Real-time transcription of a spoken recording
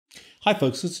Hi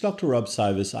folks, it's Dr. Rob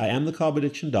Cywes. I am the Carb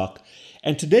Addiction Doc,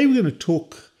 and today we're going to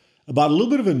talk about a little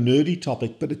bit of a nerdy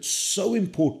topic, but it's so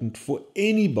important for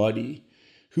anybody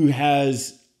who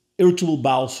has irritable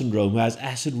bowel syndrome, who has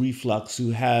acid reflux, who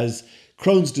has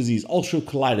Crohn's disease, ulcerative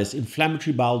colitis,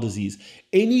 inflammatory bowel disease,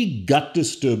 any gut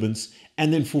disturbance,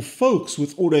 and then for folks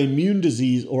with autoimmune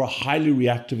disease or a highly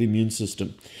reactive immune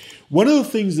system. One of the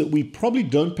things that we probably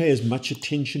don't pay as much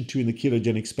attention to in the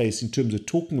ketogenic space in terms of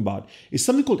talking about is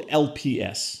something called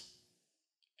LPS.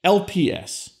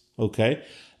 LPS, okay?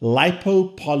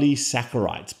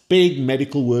 Lipopolysaccharides, big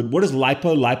medical word. What is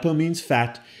lipo? Lipo means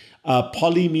fat.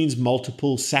 Poly means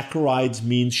multiple. Saccharides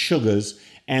means sugars.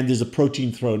 And there's a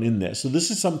protein thrown in there. So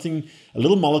this is something, a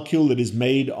little molecule that is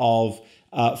made of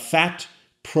fat,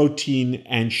 protein,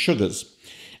 and sugars.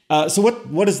 So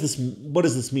what does this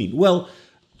mean? Well,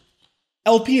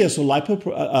 LPS or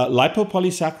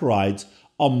lipopolysaccharides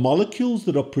are molecules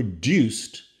that are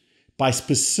produced by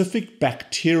specific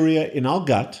bacteria in our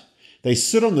gut. They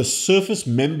sit on the surface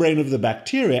membrane of the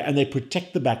bacteria and they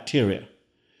protect the bacteria.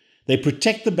 They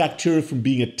protect the bacteria from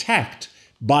being attacked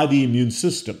by the immune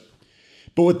system.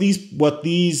 But what these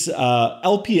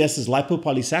LPSs,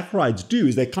 lipopolysaccharides, do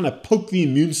is they kind of poke the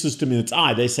immune system in its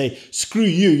eye. They say, screw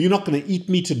you, you're not going to eat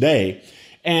me today.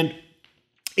 And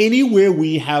anywhere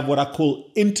we have what I call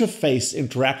interface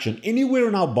interaction, anywhere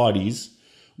in our bodies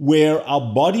where our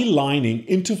body lining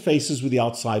interfaces with the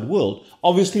outside world,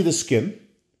 obviously the skin,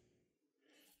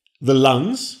 the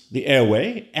lungs, the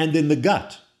airway, and then the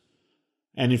gut.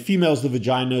 And in females, the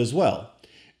vagina as well.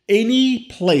 Any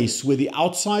place where the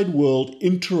outside world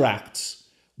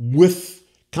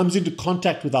comes into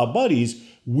contact with our bodies,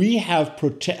 we have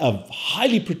a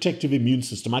highly protective immune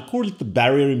system. I call it the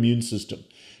barrier immune system,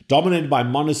 dominated by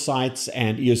monocytes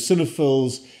and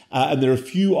eosinophils, and there are a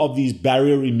few of these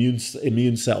barrier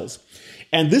immune cells.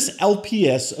 And this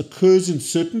LPS occurs in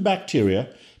certain bacteria,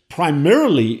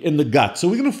 primarily in the gut. So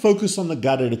we're going to focus on the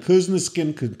gut. It occurs in the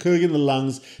skin, can occur in the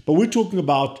lungs, but we're talking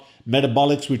about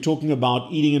metabolics, we're talking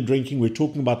about eating and drinking, we're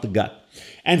talking about the gut.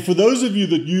 And for those of you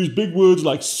that use big words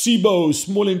like SIBO,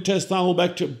 small intestinal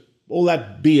bacteria, all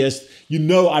that BS, you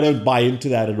know I don't buy into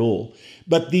that at all.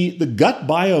 But the gut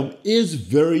biome is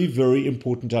very, very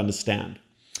important to understand.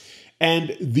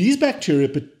 And these bacteria,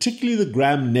 particularly the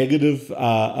gram-negative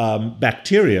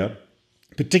bacteria,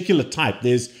 particular type,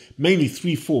 there's mainly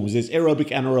three forms. There's aerobic,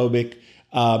 anaerobic,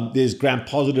 there's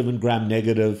gram-positive and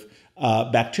gram-negative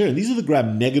bacteria. And these are the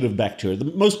gram-negative bacteria. The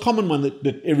most common one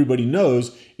that everybody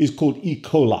knows is called E.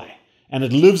 coli. And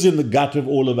it lives in the gut of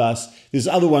all of us. There's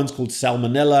other ones called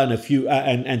salmonella and a few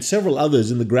and several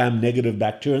others in the gram-negative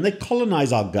bacteria, and they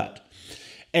colonize our gut.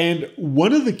 And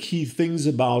one of the key things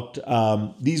about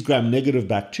these gram-negative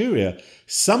bacteria,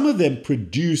 some of them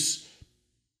produce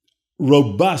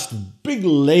robust, big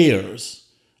layers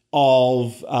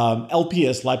of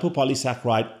LPS,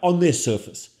 lipopolysaccharide, on their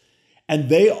surface. And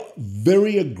they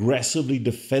very aggressively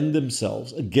defend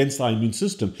themselves against our immune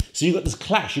system. So you've got this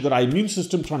clash. You've got our immune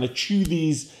system trying to chew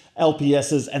these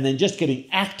LPSs and then just getting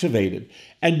activated.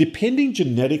 And depending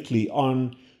genetically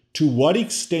on to what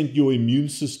extent your immune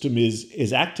system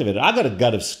is activated. I got a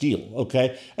gut of steel,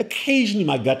 okay? Occasionally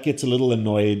my gut gets a little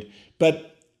annoyed,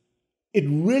 but it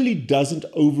really doesn't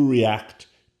overreact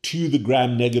to the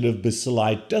gram-negative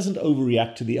bacilli. It doesn't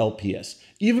overreact to the LPS.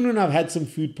 Even when I've had some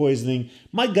food poisoning,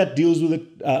 my gut deals with it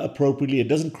appropriately. It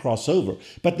doesn't cross over.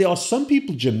 But there are some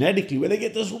people genetically where they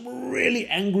get this really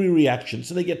angry reaction.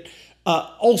 So they get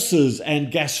ulcers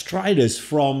and gastritis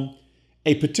from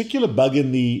a particular bug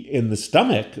in the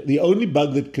stomach, the only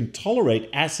bug that can tolerate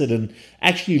acid and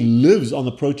actually lives on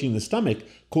the protein in the stomach,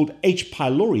 called H.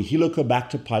 pylori,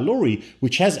 Helicobacter pylori,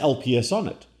 which has LPS on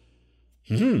it.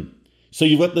 So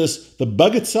you've got the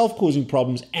bug itself causing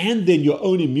problems, and then your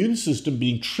own immune system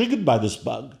being triggered by this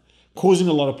bug, causing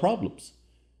a lot of problems.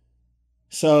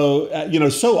 So,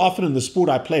 so often in the sport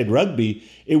I played, rugby,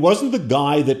 it wasn't the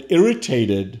guy that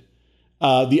irritated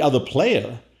the other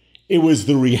player. It was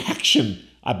the reaction.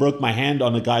 I broke my hand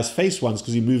on a guy's face once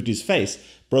because he moved his face,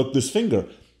 broke this finger.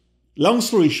 Long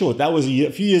story short, that was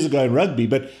a few years ago in rugby,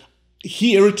 but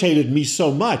he irritated me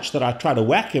so much that I tried to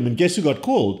whack him, and guess who got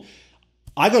called?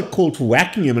 I got called for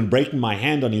whacking him and breaking my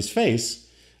hand on his face.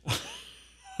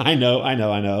 I know,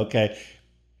 okay.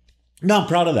 No, I'm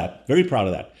proud of that, very proud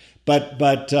of that. But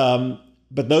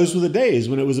those were the days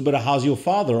when it was a bit of how's your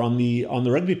father on the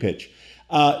rugby pitch.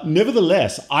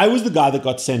 Nevertheless, I was the guy that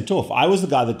got sent off. I was the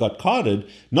guy that got carded,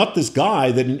 not this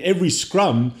guy that in every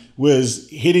scrum was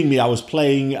hitting me. I was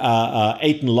playing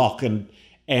 8 and lock and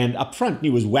up front, and he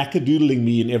was wackadoodling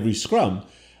me in every scrum.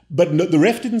 But no, the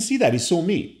ref didn't see that. He saw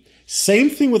me. Same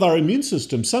thing with our immune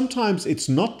system. Sometimes it's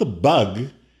not the bug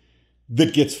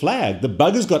that gets flagged. The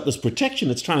bug has got this protection.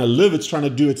 It's trying to live. It's trying to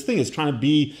do its thing. It's trying to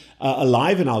be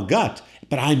alive in our gut.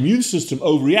 But our immune system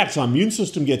overreacts. Our immune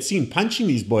system gets seen punching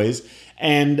these boys,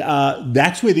 and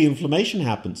that's where the inflammation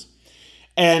happens.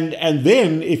 And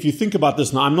then if you think about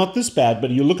this, now I'm not this bad, but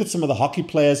you look at some of the hockey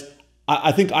players.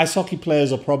 I think ice hockey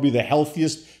players are probably the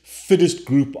healthiest, fittest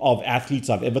group of athletes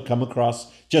I've ever come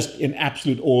across. Just in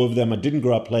absolute awe of them. I didn't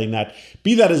grow up playing that.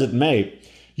 Be that as it may,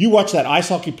 you watch that ice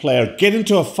hockey player get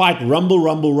into a fight,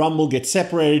 rumble, get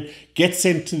separated, get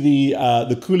sent to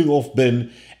the cooling off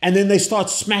bin, and then they start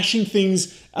smashing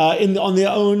things in their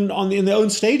own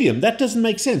stadium. That doesn't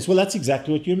make sense. Well, that's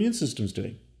exactly what your immune system's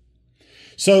doing.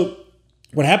 So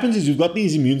what happens is you've got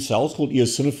these immune cells called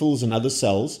eosinophils and other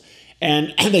cells,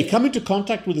 and they come into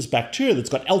contact with this bacteria that's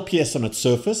got LPS on its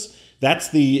surface. That's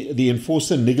the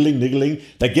enforcer niggling.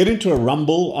 They get into a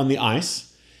rumble on the ice.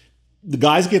 The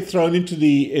guys get thrown into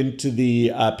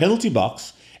the penalty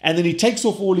box, and then he takes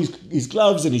off all his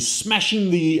gloves and he's smashing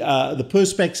the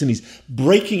perspex and he's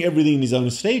breaking everything in his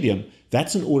own stadium.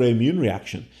 That's an autoimmune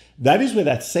reaction. That is where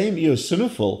that same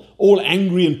eosinophil, all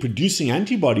angry and producing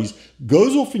antibodies,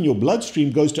 goes off in your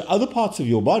bloodstream, goes to other parts of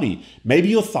your body. Maybe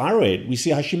your thyroid, we see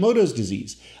Hashimoto's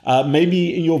disease.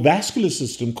 Maybe in your vascular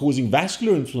system, causing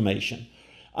vascular inflammation.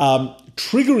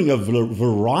 Triggering a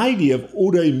variety of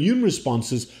autoimmune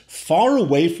responses far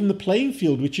away from the playing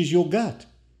field, which is your gut.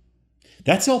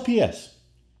 That's LPS.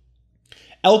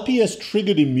 LPS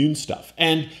triggered immune stuff.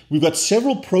 And we've got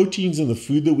several proteins in the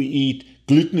food that we eat.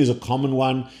 Gluten is a common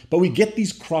one, but we get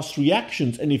these cross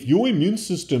reactions. And if your immune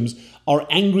systems are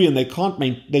angry and they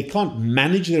can't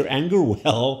manage their anger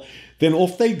well, then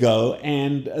off they go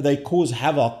and they cause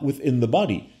havoc within the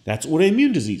body. That's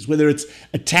autoimmune disease, whether it's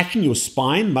attacking your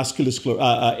spine,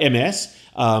 MS,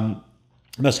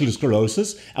 muscular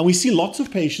sclerosis. And we see lots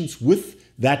of patients with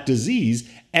that disease.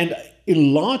 And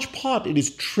in large part, it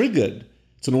is triggered.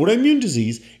 It's an autoimmune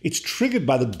disease. It's triggered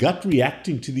by the gut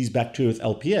reacting to these bacteria with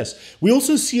LPS. We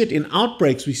also see it in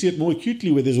outbreaks. We see it more acutely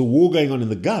where there's a war going on in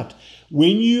the gut.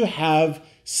 When you have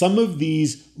some of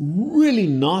these really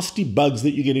nasty bugs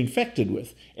that you get infected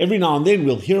with. Every now and then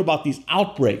we'll hear about these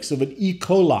outbreaks of an E.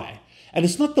 coli. And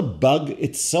it's not the bug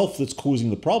itself that's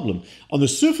causing the problem. On the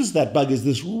surface of that bug is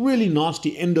this really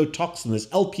nasty endotoxin, this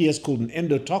LPS called an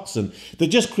endotoxin, that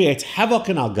just creates havoc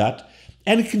in our gut.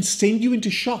 And it can send you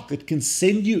into shock. It can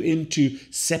send you into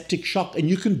septic shock, and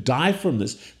you can die from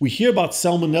this. We hear about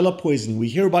salmonella poisoning. We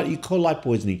hear about E. coli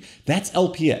poisoning. That's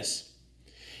LPS.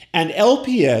 And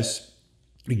LPS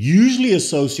usually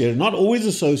associated, not always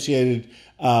associated,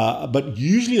 but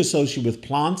usually associated with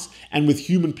plants and with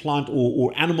human-plant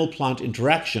or animal-plant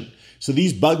interaction. So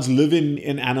these bugs live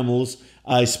in animals,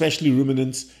 especially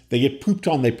ruminants. They get pooped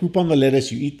on. They poop on the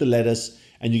lettuce. You eat the lettuce,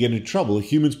 and you get into trouble.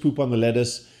 Humans poop on the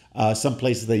lettuce. Some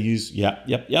places they use,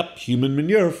 human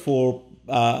manure for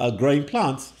growing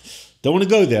plants. Don't want to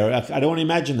go there. I don't want to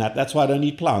imagine that. That's why I don't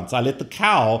eat plants. I let the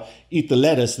cow eat the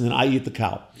lettuce, and then I eat the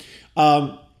cow.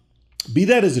 Be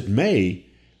that as it may,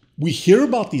 we hear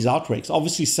about these outbreaks.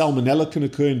 Obviously, salmonella can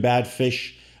occur in bad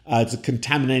fish. It's a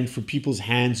contaminant from people's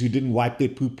hands who didn't wipe their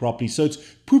poop properly. So it's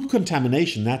poop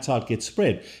contamination. That's how it gets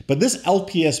spread. But this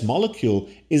LPS molecule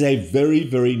is a very,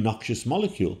 very noxious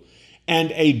molecule.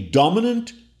 And a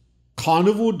dominant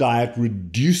carnivore diet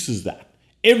reduces that.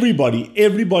 Everybody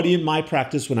in my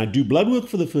practice, when I do blood work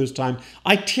for the first time,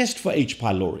 I test for H.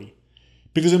 pylori.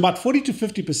 Because in about 40 to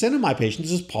 50% of my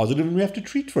patients, it's positive and we have to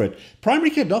treat for it. Primary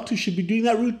care doctors should be doing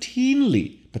that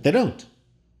routinely, but they don't.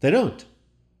 They don't.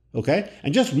 Okay?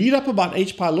 And just read up about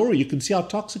H. pylori. You can see how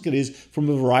toxic it is from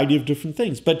a variety of different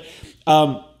things. But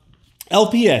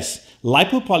LPS,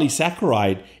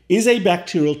 lipopolysaccharide, is a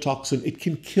bacterial toxin. It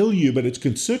can kill you, but it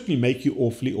can certainly make you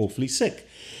awfully, awfully sick.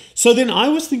 So then I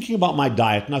was thinking about my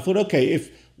diet, and I thought, okay,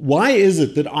 why is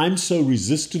it that I'm so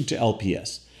resistant to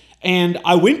LPS? And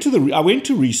I went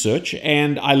to research,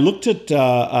 and I looked at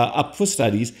up for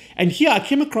studies, and here I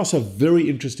came across a very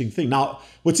interesting thing. Now,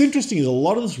 what's interesting is a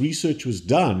lot of this research was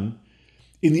done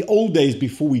in the old days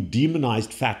before we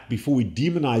demonized fat, before we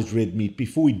demonized red meat,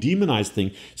 before we demonized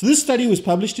things. So this study was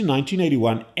published in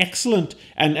 1981, excellent,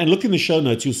 and look in the show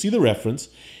notes, you'll see the reference,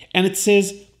 and it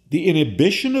says the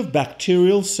inhibition of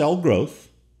bacterial cell growth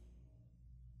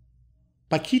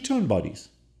by ketone bodies.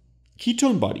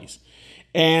 Ketone bodies.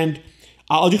 And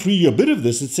I'll just read you a bit of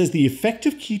this. It says the effect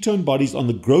of ketone bodies on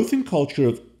the growth in culture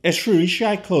of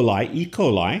Escherichia coli, E.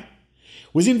 coli,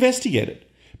 was investigated.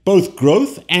 Both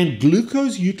growth and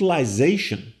glucose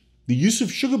utilization, the use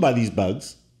of sugar by these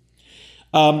bugs,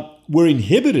 were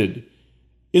inhibited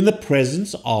in the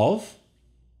presence of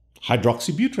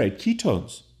hydroxybutyrate,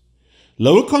 ketones.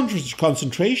 Lower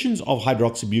concentrations of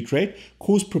hydroxybutyrate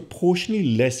cause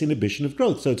proportionally less inhibition of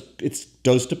growth, so it's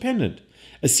dose dependent.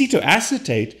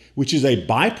 Acetoacetate, which is a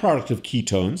byproduct of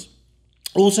ketones,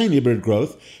 also inhibited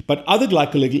growth, but other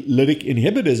glycolytic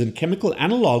inhibitors and chemical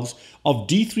analogs of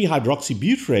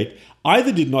D3-hydroxybutyrate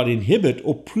either did not inhibit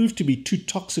or proved to be too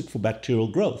toxic for bacterial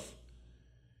growth.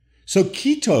 So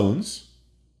ketones,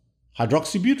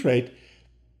 hydroxybutyrate,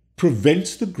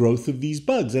 prevents the growth of these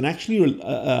bugs and actually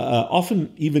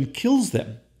often even kills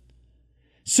them.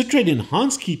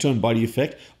 Citrate-enhanced ketone body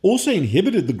effect also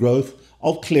inhibited the growth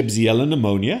of Klebsiella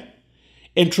pneumonia,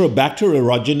 Enterobacter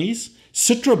aerogenes,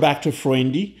 Citrobacter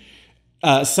freundii,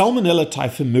 Salmonella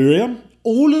typhimurium,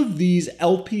 all of these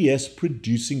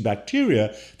LPS-producing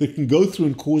bacteria that can go through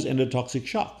and cause endotoxic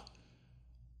shock.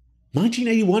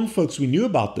 1981, folks, we knew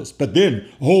about this. But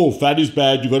then, oh, fat is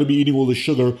bad. You've got to be eating all the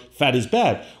sugar. Fat is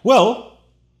bad. Well,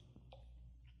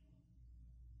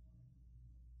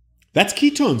 that's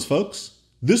ketones, folks.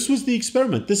 This was the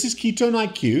experiment. This is ketone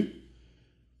IQ.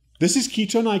 This is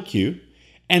ketone IQ.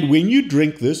 And when you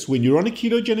drink this, when you're on a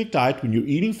ketogenic diet, when you're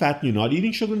eating fat and you're not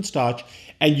eating sugar and starch,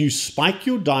 and you spike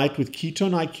your diet with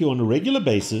ketone IQ on a regular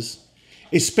basis,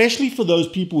 especially for those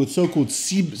people with so-called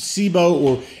SIBO,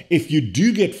 or if you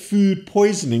do get food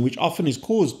poisoning, which often is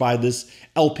caused by this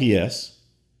LPS,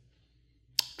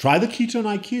 try the ketone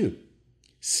IQ.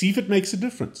 See if it makes a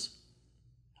difference.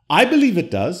 I believe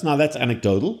it does. Now, that's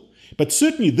anecdotal, but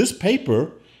certainly this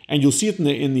paper, and you'll see it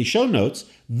in the show notes,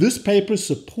 this paper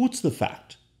supports the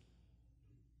fact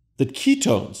that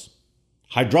ketones,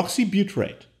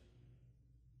 hydroxybutyrate,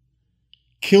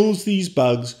 kills these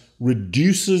bugs,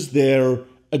 reduces their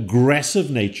aggressive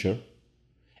nature,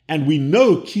 and we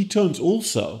know ketones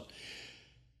also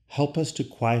help us to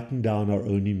quieten down our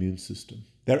own immune system.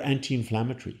 They're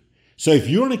anti-inflammatory. So if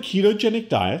you're on a ketogenic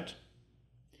diet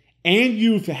and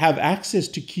you have access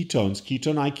to ketones,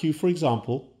 ketone IQ, for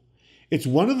example, it's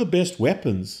one of the best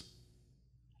weapons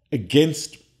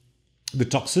against the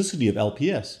toxicity of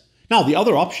LPS. Now, the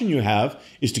other option you have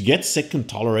is to get sick and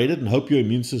tolerate it and hope your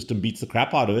immune system beats the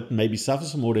crap out of it and maybe suffer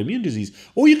some autoimmune disease.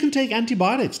 Or you can take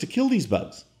antibiotics to kill these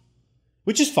bugs,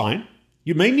 which is fine.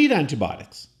 You may need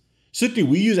antibiotics. Certainly,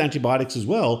 we use antibiotics as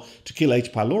well to kill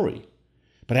H. pylori.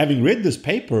 But having read this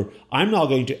paper, I'm now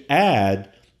going to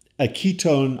add a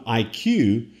ketone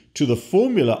IQ to the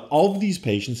formula of these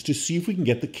patients to see if we can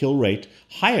get the kill rate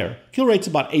higher. Kill rate's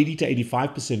about 80 to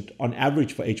 85% on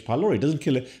average for H. pylori. It doesn't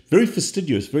kill it. Very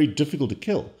fastidious, very difficult to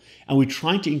kill. And we're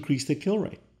trying to increase the kill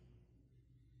rate.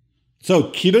 So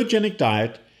ketogenic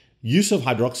diet, use of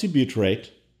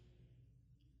hydroxybutyrate,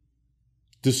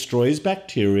 destroys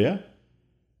bacteria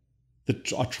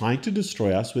that are trying to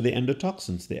destroy us with the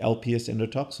endotoxins, the LPS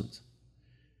endotoxins.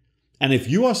 And if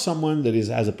you are someone that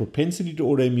has a propensity to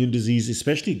autoimmune disease,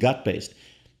 especially gut-based,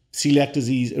 celiac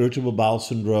disease, irritable bowel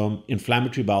syndrome,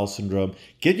 inflammatory bowel syndrome,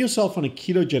 get yourself on a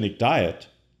ketogenic diet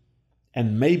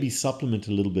and maybe supplement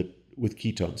a little bit with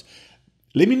ketones.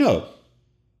 Let me know.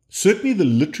 Certainly the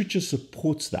literature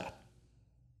supports that.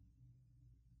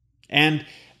 And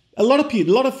a lot of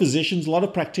people, a lot of physicians, a lot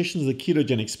of practitioners of the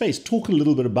ketogenic space talk a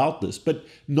little bit about this, but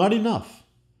not enough.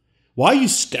 Why are you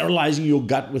sterilizing your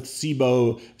gut with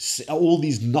SIBO, all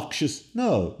these noxious?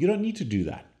 No, you don't need to do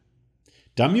that.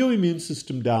 Dumb your immune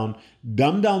system down,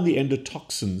 dumb down the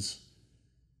endotoxins,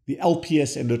 the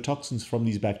LPS endotoxins from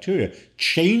these bacteria.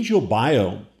 Change your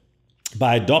biome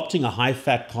by adopting a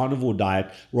high-fat carnivore diet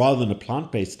rather than a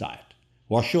plant-based diet.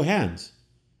 Wash your hands,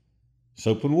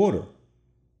 soap and water.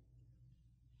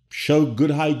 Show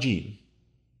good hygiene.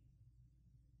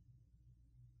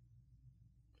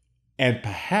 And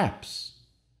perhaps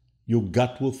your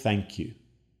gut will thank you.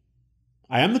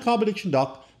 I am the Carb Addiction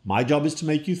Doc. My job is to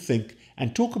make you think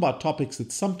and talk about topics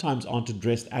that sometimes aren't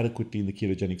addressed adequately in the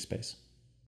ketogenic space.